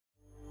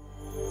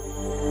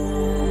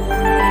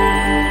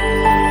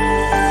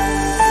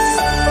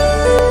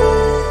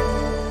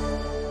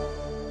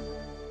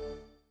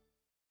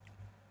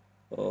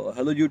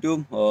Hello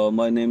YouTube,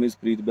 my name is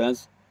PREET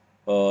BAINS.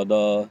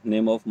 The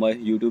name of my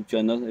YouTube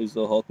channel is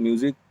Hawk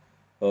Music.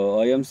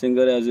 I am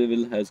singer as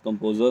well as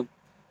composer.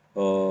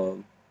 Uh,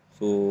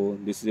 so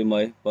this is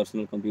my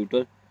personal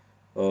computer.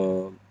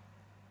 Uh,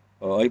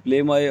 I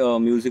play my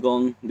music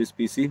on this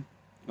PC.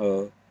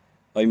 Uh,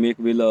 I make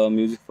will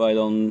music file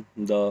on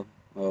the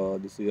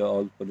this is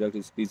all project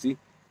is PC.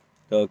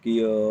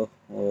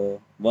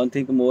 One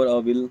thing more I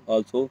will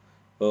also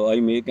I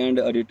make and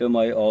edit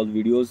my all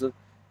videos.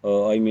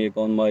 I make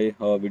on my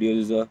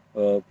videos is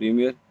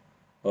Premiere.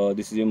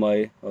 This is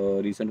my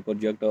recent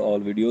project all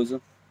videos.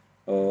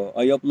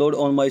 I upload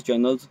on my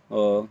channels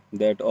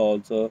that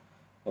also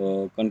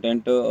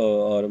content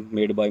are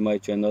made by my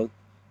channel.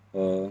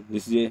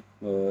 This is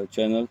a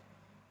channel.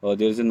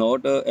 There is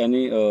not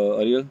any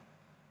real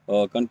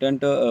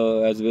content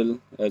as well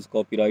as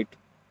copyright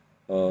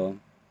uh,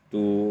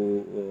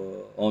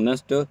 to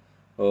honest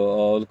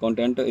all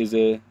content is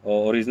a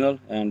original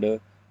and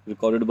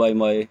recorded by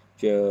my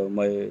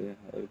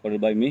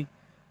recorded by me.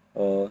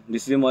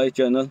 This is my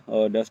channel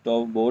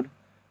desktop board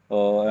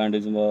and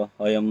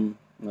I am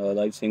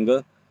live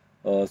singer.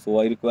 So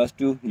I request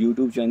you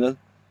YouTube channel,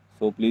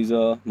 so please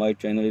my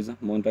channel is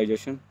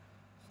monetization,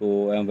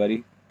 so I am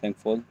very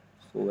thankful,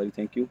 so very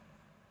thank you.